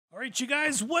Alright, you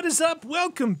guys, what is up?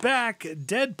 Welcome back,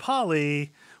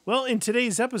 DEADPOLY. Well, in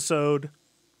today's episode,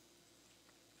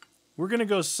 we're going to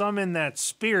go summon that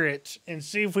spirit and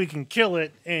see if we can kill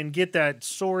it and get that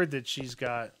sword that she's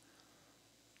got.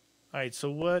 Alright, so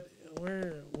where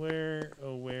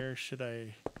should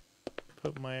I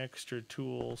put my extra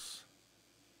tools?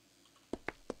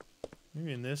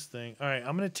 Maybe in this thing. Alright,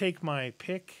 I'm going to take my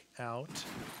pick out,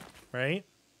 right?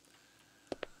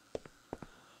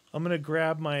 I'm going to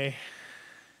grab my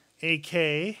AK.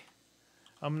 I'm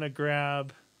going to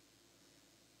grab...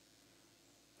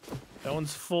 That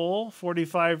one's full.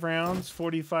 45 rounds,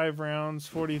 45 rounds,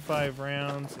 45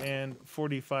 rounds, and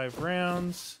 45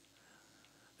 rounds.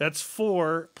 That's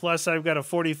 4, plus I've got a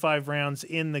 45 rounds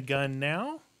in the gun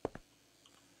now.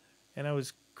 And I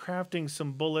was crafting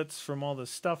some bullets from all the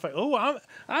stuff.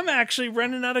 I'm actually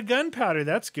running out of gunpowder.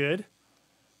 That's good.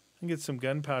 I can get some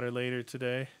gunpowder later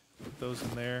today. Put those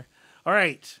in there. All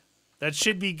right. That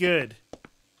should be good.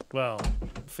 Well,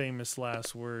 famous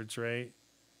last words, right?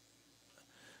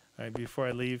 All right, before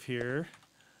I leave here,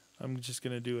 I'm just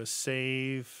going to do a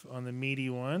save on the meaty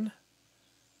one.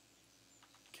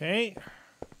 Okay.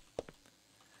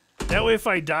 That way if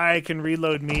I die, I can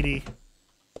reload meaty.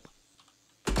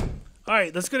 All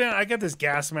right, let's go down. I got this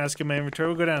gas mask in my inventory.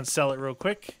 We'll go down and sell it real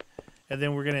quick. And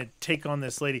then we're going to take on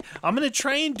this lady. I'm going to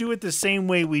try and do it the same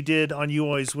way we did on You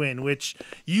Always Win, which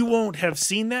you won't have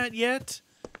seen that yet.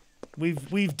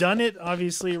 We've done it,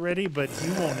 obviously, already, but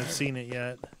you won't have seen it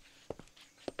yet.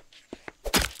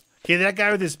 Okay, that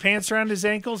guy with his pants around his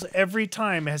ankles, every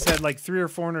time has had like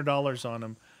 $300 or $400 on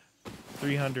him.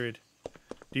 300.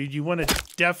 Dude, you want to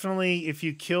definitely, if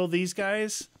you kill these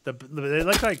guys, they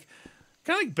look like...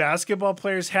 kind of like basketball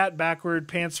players, hat backward,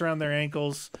 pants around their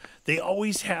ankles. They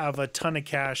always have a ton of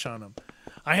cash on them.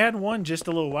 I had one just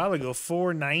a little while ago,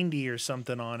 490 or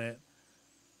something on it.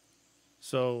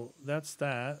 So that's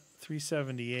that.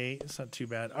 378. It's not too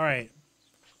bad. All right.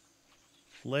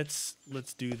 Let's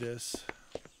do this.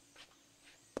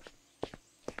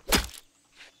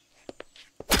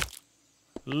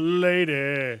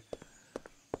 Lady.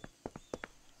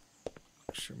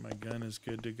 Make sure my gun is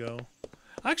good to go.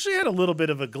 I actually had a little bit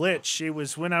of a glitch. It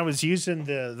was when I was using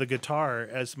the guitar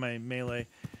as my melee.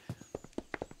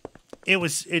 Hold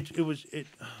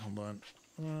on.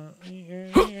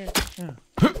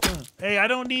 Hey, I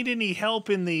don't need any help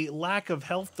in the lack of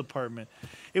health department.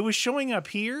 It was showing up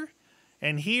here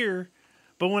and here,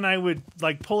 but when I would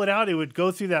like pull it out, it would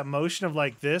go through that motion of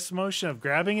like this motion of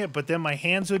grabbing it, but then my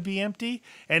hands would be empty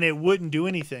and it wouldn't do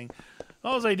anything.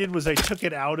 All I did was I took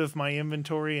it out of my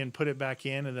inventory and put it back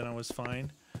in, and then I was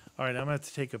fine. All right, I'm going to have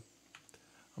to take a...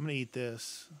 I'm going to eat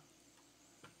this.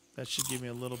 That should give me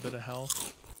a little bit of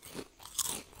health.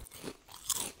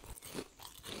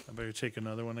 I better take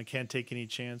another one. I can't take any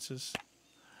chances.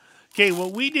 Okay,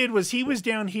 what we did was he was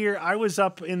down here. I was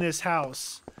up in this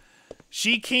house.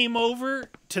 She came over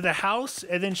to the house,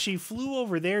 and then she flew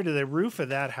over there to the roof of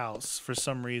that house for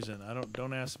some reason.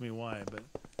 Don't ask me why, but...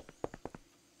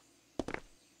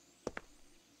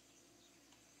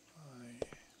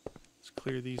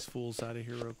 Clear these fools out of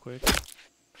here real quick.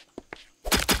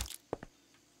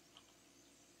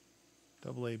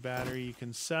 AA battery you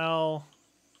can sell.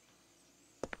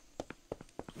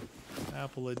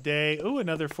 Apple a day. Ooh,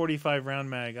 another 45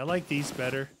 round mag. I like these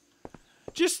better.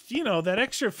 Just, you know, that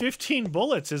extra 15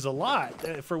 bullets is a lot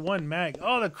for one mag.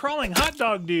 Oh, the crawling hot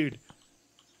dog dude.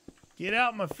 Get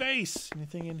out my face.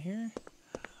 Anything in here?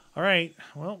 All right.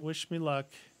 Well, wish me luck.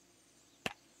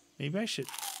 Maybe I should...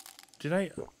 Did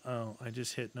I? Oh, I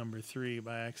just hit number 3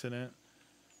 by accident.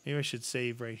 Maybe I should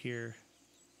save right here.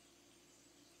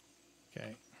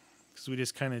 Okay. Because we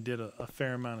just kind of did a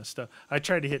fair amount of stuff. I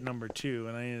tried to hit number 2,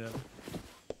 and I ended up...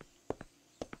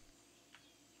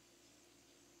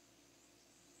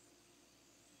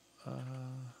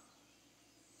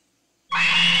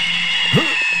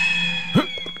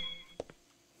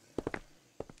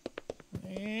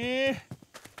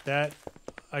 That...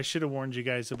 I should have warned you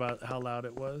guys about how loud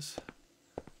it was.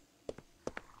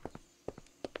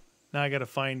 Now I gotta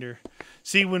find her.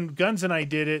 See, when Guns and I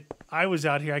did it, I was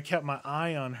out here. I kept my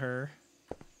eye on her.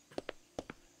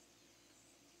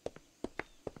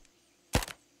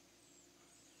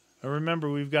 I remember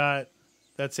we've got...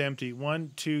 That's empty.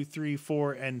 1, 2, 3,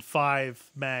 4, and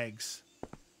 5 mags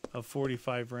of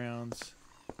 45 rounds.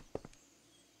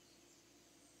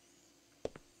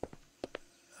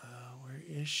 Where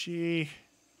is she?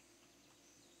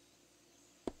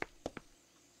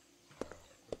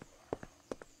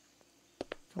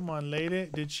 Come on, lady.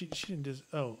 Did she didn't just...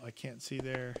 Oh, I can't see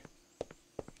there.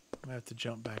 I'm gonna have to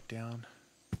jump back down.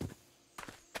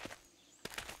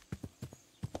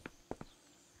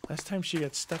 Last time she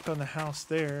got stuck on the house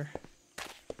there.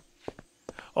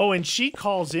 Oh, and she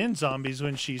calls in zombies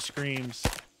when she screams.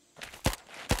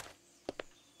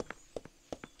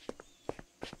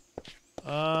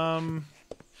 Well,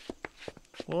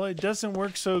 it doesn't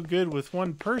work so good with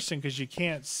one person because you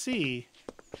can't see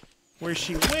where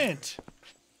she went.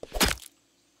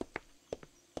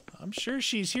 I'm sure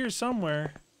she's here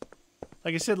somewhere.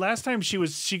 Like I said, last time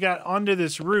she got onto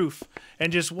this roof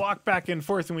and just walked back and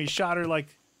forth, and we shot her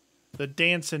like the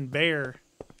dancing bear.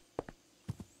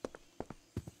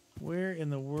 Where in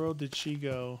the world did she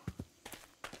go?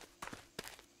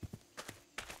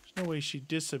 There's no way she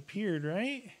disappeared,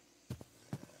 right?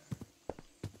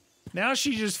 Now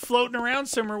she's just floating around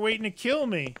somewhere waiting to kill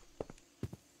me.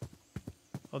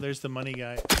 Oh, there's the money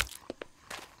guy.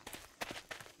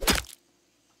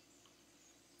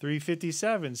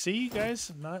 357. See, you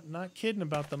guys, not kidding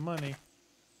about the money.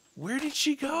 Where did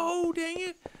she go? Dang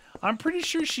it. I'm pretty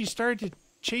sure she started to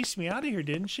chase me out of here,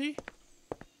 didn't she?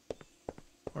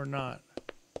 Or not?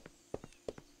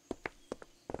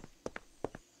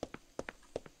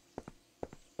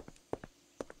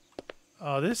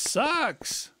 Oh, this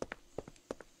sucks.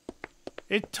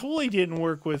 It totally didn't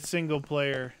work with single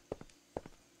player.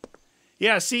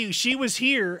 Yeah, see, she was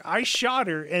here. I shot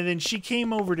her, and then she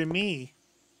came over to me.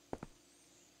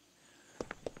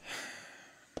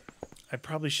 I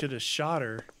probably should have shot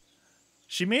her.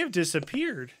 She may have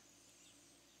disappeared.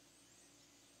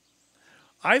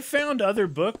 I've found other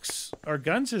books, or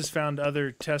Guns has found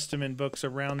other Testament books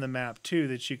around the map, too,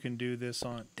 that you can do this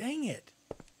on. Dang it.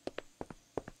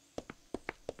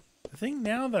 I think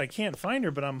now that I can't find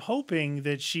her, but I'm hoping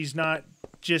that she's not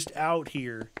just out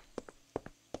here.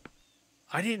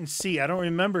 I didn't see. I don't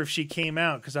remember if she came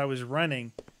out because I was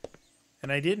running.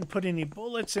 And I didn't put any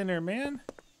bullets in her, man.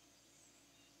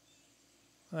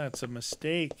 That's a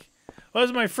mistake. Well, it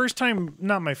was my first time,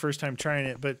 not my first time trying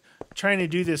it, but trying to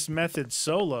do this method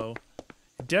solo.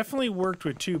 It definitely worked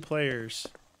with 2 players.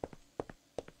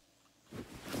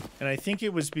 And I think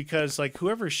it was because, like,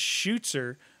 whoever shoots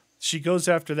her, she goes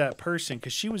after that person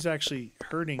because she was actually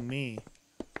hurting me.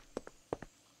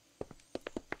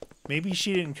 Maybe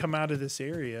she didn't come out of this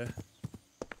area.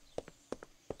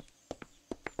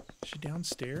 Is she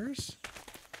downstairs?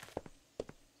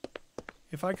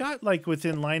 If I got, like,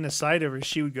 within line of sight of her,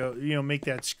 she would go, you know, make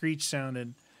that screech sound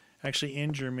and actually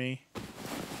injure me.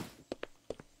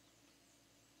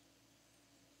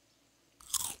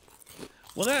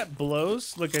 Well, that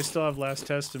blows. Look, I still have Last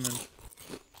Testament.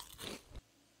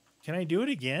 Can I do it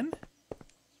again?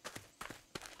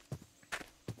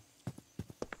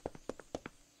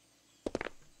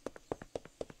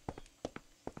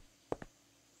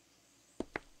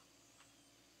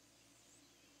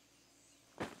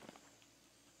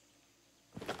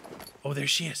 Oh, there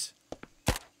she is.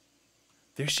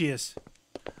 There she is.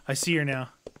 I see her now.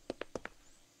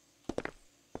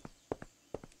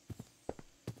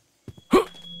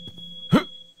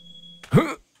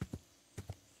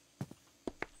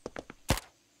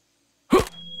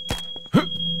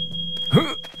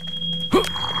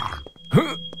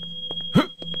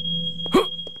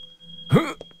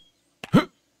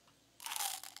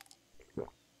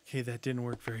 Okay, that didn't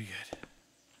work very good.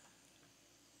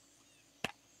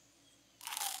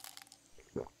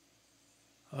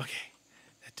 Okay,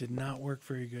 that did not work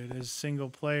very good as a single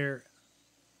player.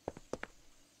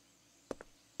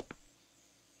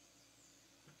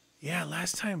 Yeah,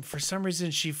 last time, for some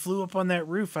reason, she flew up on that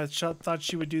roof. I thought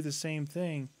she would do the same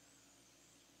thing.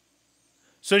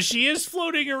 So she is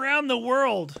floating around the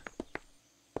world.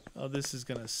 Oh, this is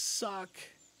gonna suck.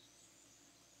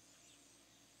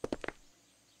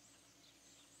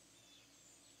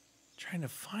 Trying to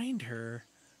find her.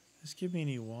 Just give me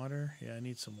any water. Yeah, I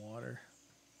need some water.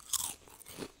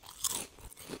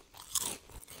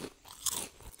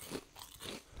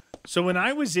 So when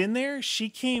I was in there, she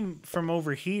came from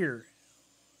over here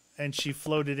and she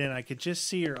floated in. I could just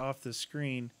see her off the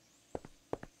screen.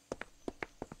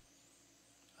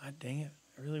 Ah, dang it.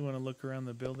 I really want to look around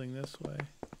the building this way.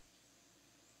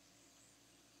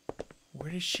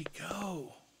 Where does she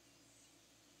go?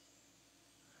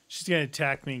 She's going to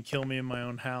attack me and kill me in my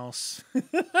own house.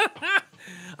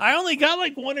 I only got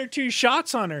like 1 or 2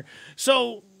 shots on her.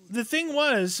 So the thing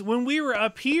was, when we were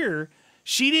up here,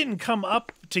 she didn't come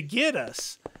up to get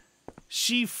us.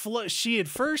 She had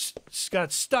first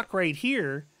got stuck right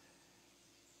here.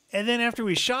 And then after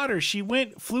we shot her, she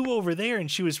flew over there,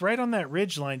 and she was right on that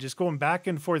ridge line, just going back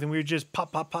and forth, and we were just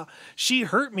pop, pop, pop. She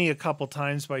hurt me a couple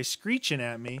times by screeching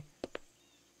at me.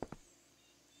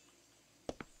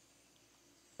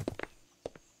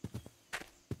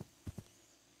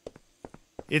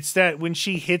 It's that when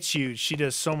she hits you, she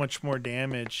does so much more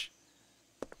damage.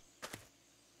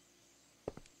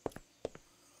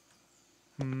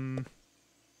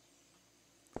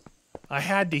 I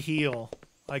had to heal.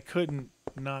 I couldn't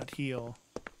not heal.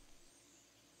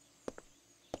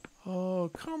 Oh,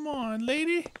 come on,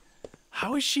 lady.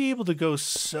 How is she able to go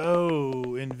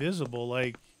so invisible?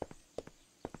 Like,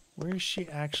 where is she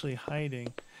actually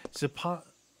hiding? Is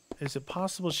it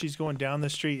possible she's going down the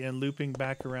street and looping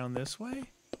back around this way?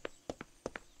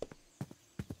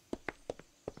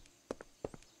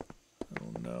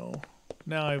 Oh, no.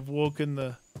 Now I've woken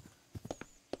the...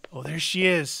 Oh, there she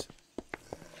is.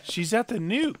 She's at the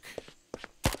nuke.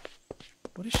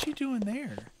 What is she doing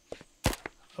there?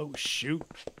 Oh, shoot.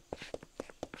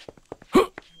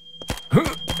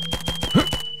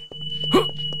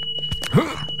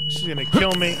 She's gonna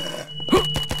kill me.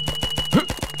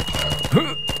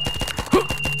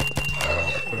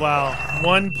 Wow,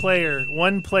 one player,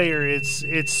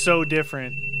 it's so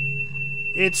different.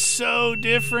 It's so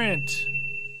different.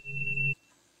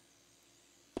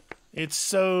 It's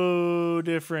so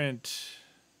different.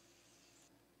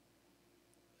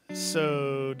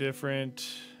 So different.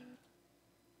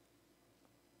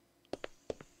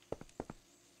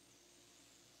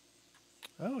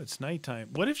 Oh, it's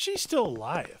nighttime. What if she's still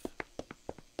alive?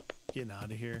 Getting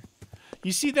out of here.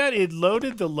 You see that? It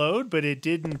loaded the load, but it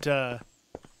didn't,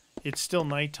 it's still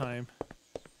nighttime.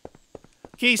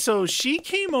 Okay, so she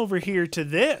came over here to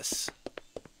this.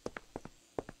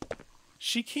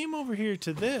 She came over here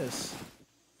to this.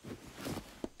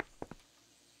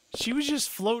 She was just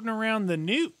floating around the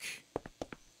nuke.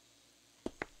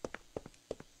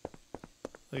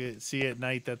 Look at, see at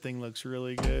night, that thing looks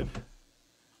really good.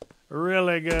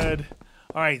 Really good.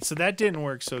 All right, so that didn't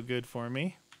work so good for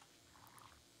me.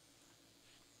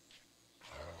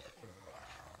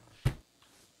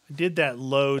 I did that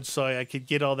load so I could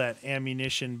get all that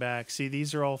ammunition back. See,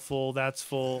 these are all full. That's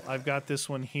full. I've got this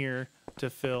one here to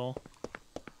fill.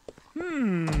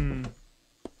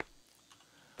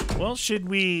 Well, should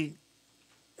we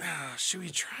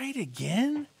try it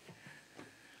again?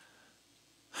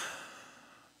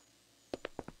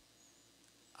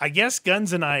 I guess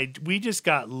Guns and I, we just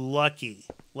got lucky.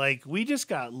 Like, we just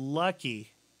got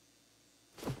lucky.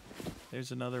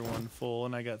 There's another one full,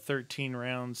 and I got 13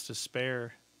 rounds to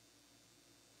spare.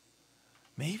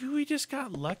 Maybe we just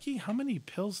got lucky? How many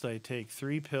pills did I take?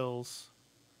 3 pills.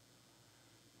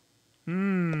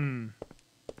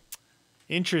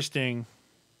 Interesting.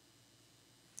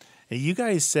 And you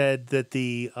guys said that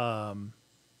the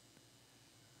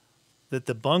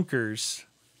bunkers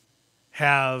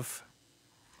have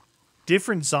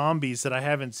different zombies that I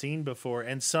haven't seen before,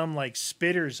 and some like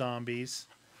spitter zombies,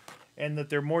 and that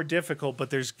they're more difficult, but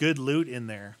there's good loot in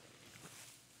there.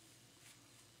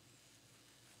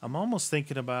 I'm almost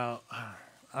thinking about,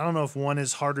 I don't know if one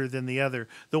is harder than the other.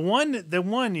 The one,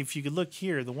 if you could look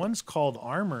here, the one's called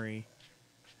Armory.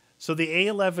 So the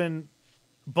A11,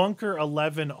 Bunker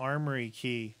 11 Armory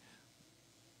key.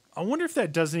 I wonder if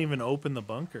that doesn't even open the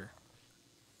bunker.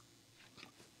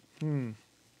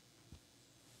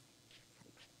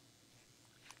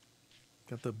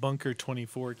 Got the Bunker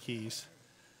 24 keys.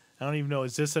 I don't even know,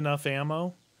 is this enough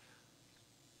ammo?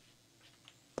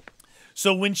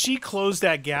 So when she closed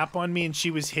that gap on me and she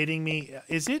was hitting me,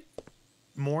 is it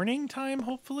morning time,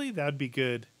 hopefully? That'd be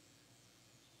good.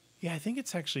 Yeah, I think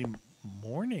it's actually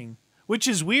morning, which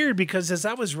is weird because as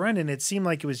I was running, it seemed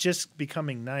like it was just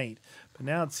becoming night. But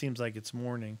now it seems like it's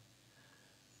morning.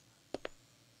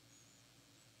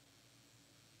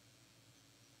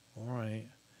 All right.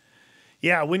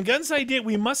 Yeah, when Guns I did,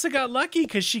 we must have got lucky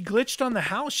because she glitched on the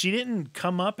house. She didn't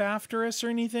come up after us or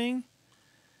anything.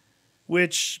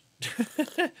 Which,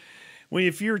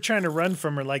 if you were trying to run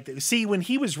from her like that. See, when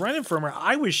he was running from her,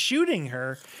 I was shooting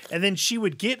her, and then she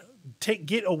would get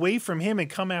away from him and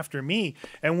come after me,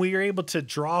 and we were able to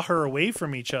draw her away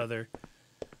from each other.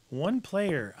 One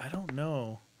player, I don't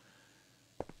know.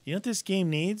 You know what this game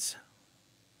needs?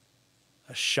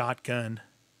 A shotgun.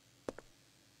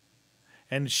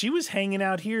 And she was hanging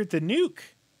out here at the nuke.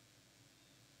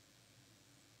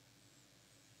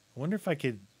 I wonder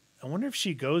if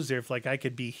she goes there, if like I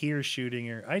could be here shooting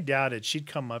her. I doubt it. She'd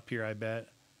come up here, I bet.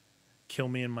 Kill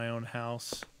me in my own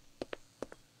house.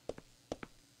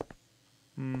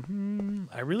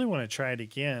 I really want to try it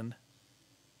again.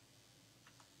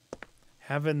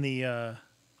 Having the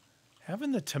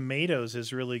tomatoes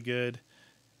is really good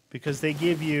because they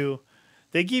give you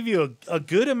a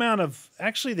good amount of,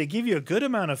 actually they give you a good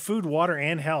amount of food, water,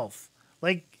 and health.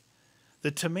 Like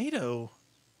the tomato.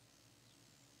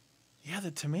 Yeah,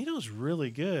 the tomato's really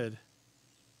good.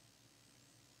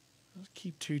 Let's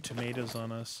keep 2 tomatoes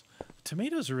on us.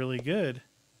 Tomatoes are really good.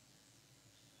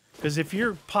 Because if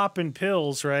you're popping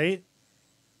pills, right,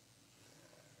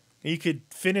 you could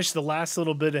finish the last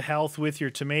little bit of health with your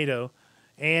tomato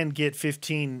and get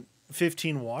 15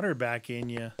 water back in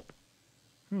you.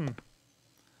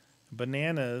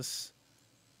 Bananas.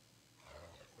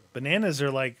 Bananas are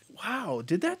like, wow,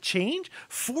 did that change?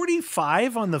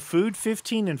 45 on the food,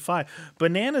 15 and 5.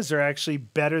 Bananas are actually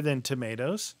better than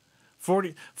tomatoes.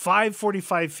 5,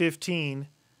 45, 15,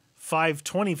 5,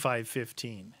 25,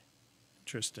 15.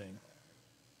 Interesting.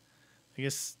 I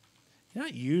guess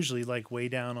not usually like way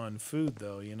down on food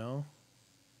though, you know?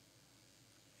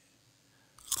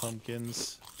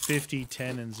 Pumpkins, 50,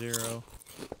 10, and 0.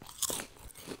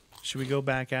 Should we go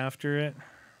back after it?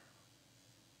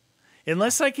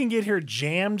 Unless I can get her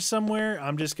jammed somewhere,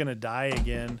 I'm just going to die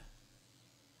again.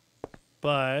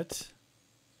 But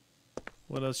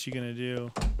what else you going to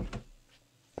do?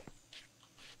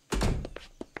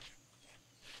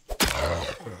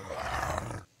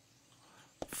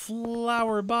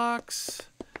 Flower box.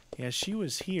 Yeah, she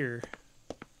was here.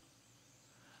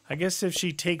 I guess if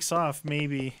she takes off,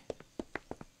 maybe.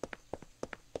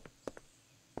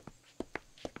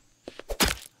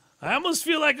 I almost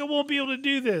feel like I won't be able to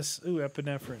do this. Ooh,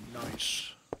 epinephrine.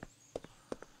 Nice.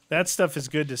 That stuff is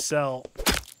good to sell.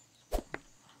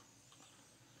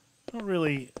 Don't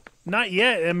really... Not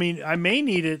yet. I mean, I may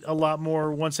need it a lot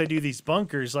more once I do these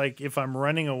bunkers. Like, if I'm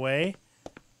running away.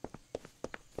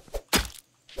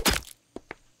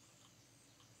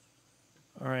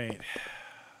 All right.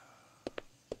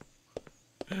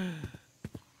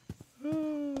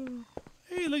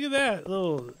 Hey, look at that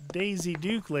little Daisy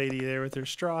Duke lady there with her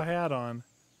straw hat on.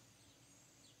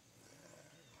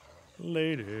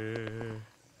 Later.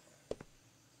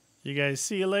 You guys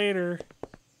see you later.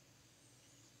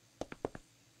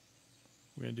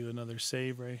 We're going to do another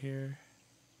save right here.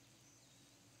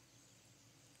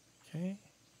 Okay.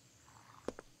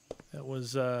 That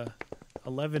was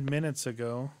 11 minutes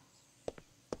ago.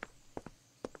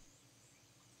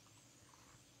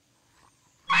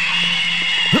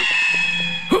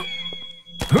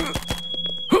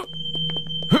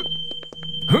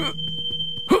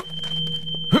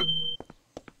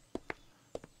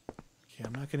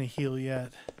 Gonna heal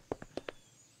yet.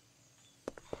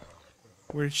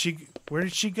 Where did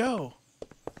she go?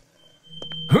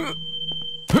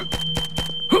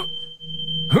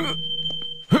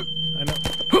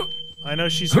 I know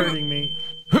she's hurting me.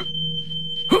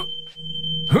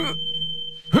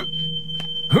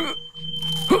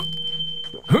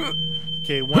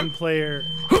 Okay, one player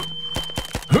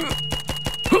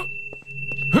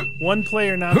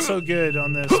not so good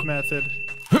on this method.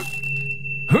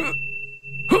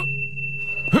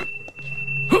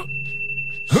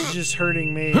 She's just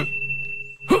hurting me.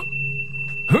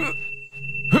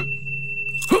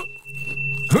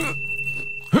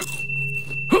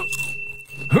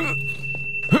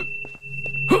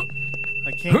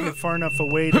 I can't get far enough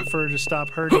away for her to stop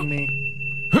hurting me.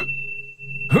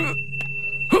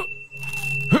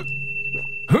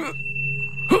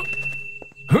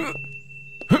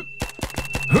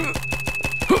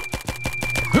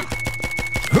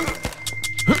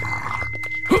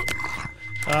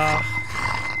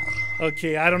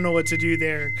 Okay, I don't know what to do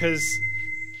there, because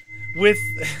with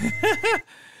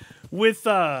with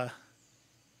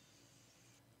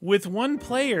one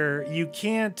player, you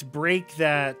can't break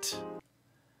that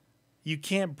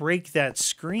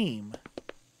scream.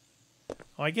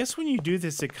 Oh, I guess when you do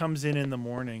this, it comes in the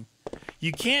morning.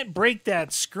 You can't break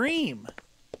that scream.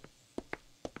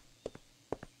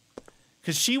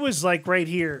 Because she was like right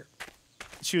here.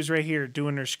 She was right here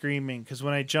doing her screaming, because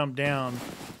when I jumped down...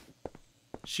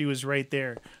 She was right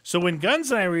there. So when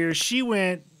Guns and I were here, she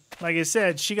went, like I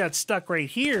said, she got stuck right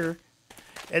here.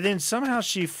 And then somehow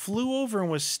she flew over and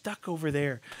was stuck over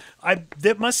there.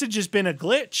 That must have just been a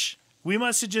glitch. We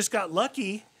must have just got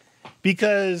lucky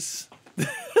because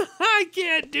I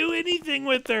can't do anything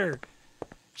with her.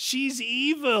 She's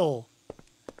evil.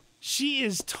 She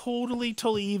is totally,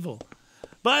 totally evil.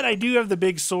 But I do have the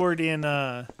big sword in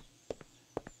on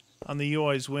the You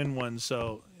Always Win one,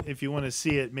 so... If you want to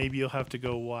see it, maybe you'll have to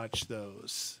go watch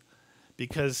those.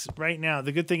 Because right now,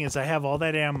 the good thing is I have all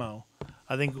that ammo.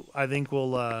 I think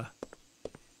we'll I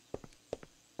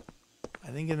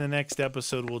think in the next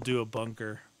episode we'll do a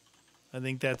bunker. I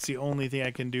think that's the only thing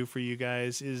I can do for you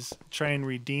guys is try and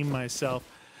redeem myself.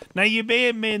 Now you may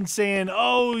have been saying,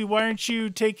 "Oh, why aren't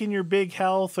you taking your big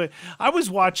health?" I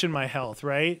was watching my health,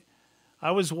 right?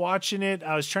 I was watching it.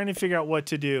 I was trying to figure out what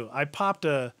to do. I popped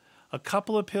a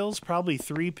couple of pills, probably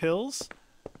 3 pills,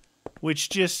 which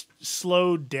just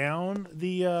slowed down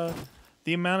the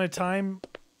the amount of time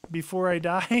before I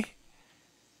die.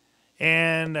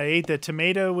 And I ate the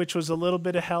tomato, which was a little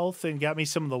bit of health, and got me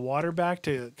some of the water back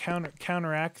to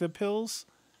counteract the pills.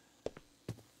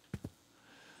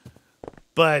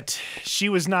 But she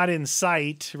was not in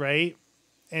sight, right?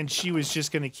 And she was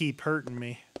just going to keep hurting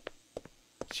me.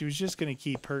 She was just going to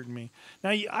keep hurting me.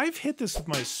 Now, I've hit this with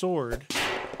my sword.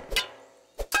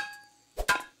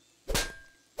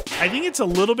 I think it's a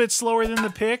little bit slower than the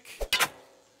pick.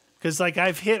 Because, like,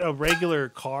 I've hit a regular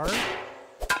car.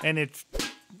 And it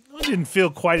didn't feel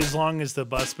quite as long as the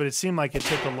bus, but it seemed like it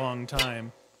took a long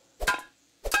time.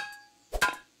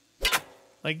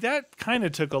 Like, that kind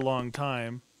of took a long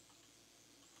time.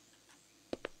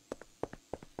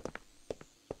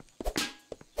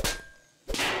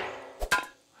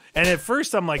 And at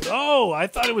first I'm like, oh, I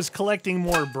thought it was collecting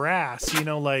more brass. You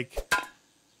know, like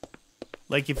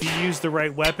if you use the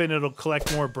right weapon, it'll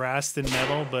collect more brass than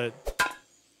metal, but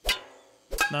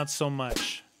not so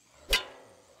much.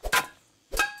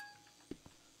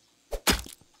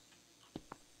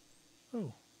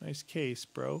 Oh, nice case,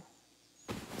 bro.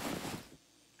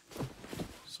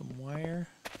 Some wire.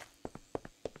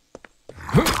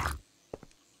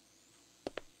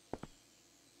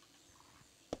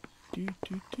 Do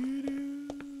do do do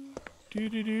do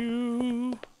do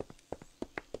do.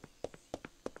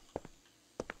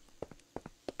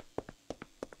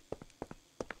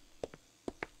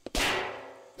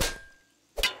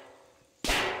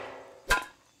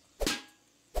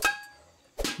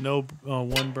 No,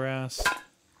 one brass.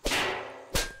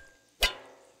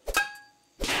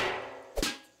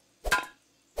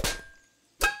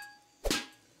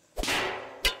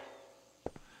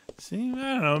 See, I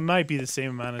don't know. It might be the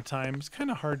same amount of time. It's kind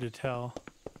of hard to tell.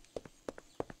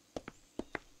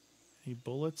 Any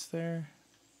bullets there?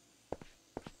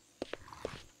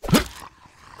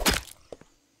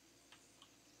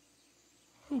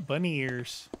 Ooh, bunny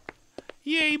ears.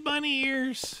 Yay, bunny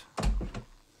ears.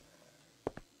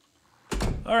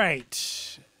 All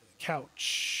right.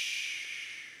 Couch.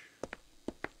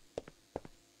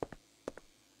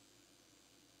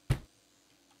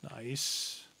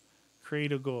 Nice.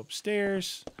 Crate will go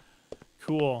upstairs.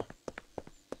 Cool.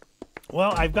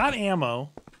 Well, I've got ammo.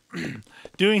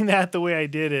 Doing that the way I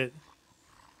did it.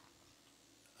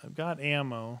 I've got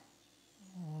ammo.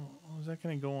 Oh, is that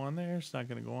going to go on there? It's not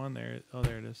going to go on there. Oh,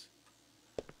 there it is.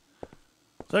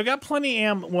 So I've got plenty of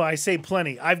ammo. Well, I say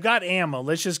plenty. I've got ammo.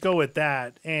 Let's just go with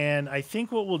that. And I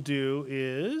think what we'll do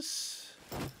is...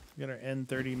 we got our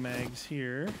N30 mags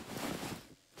here.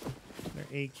 Our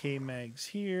AK mags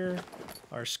here.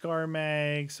 Our Scar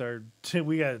mags.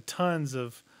 We got tons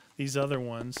of these other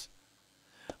ones.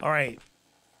 All right.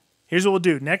 Here's what we'll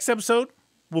do. Next episode,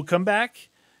 we'll come back.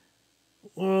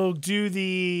 We'll do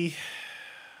the...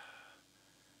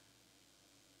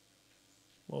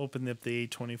 we'll open up the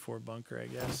A24 bunker, I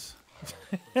guess.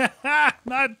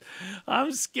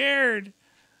 I'm scared.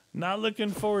 Not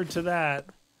looking forward to that.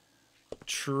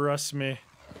 Trust me.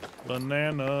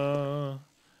 Banana.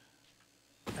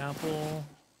 Apple.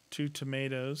 2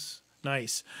 tomatoes.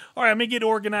 Nice. All right, I'm going to get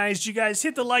organized. You guys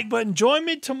hit the like button. Join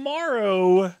me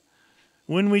tomorrow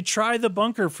when we try the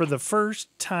bunker for the first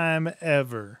time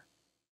ever.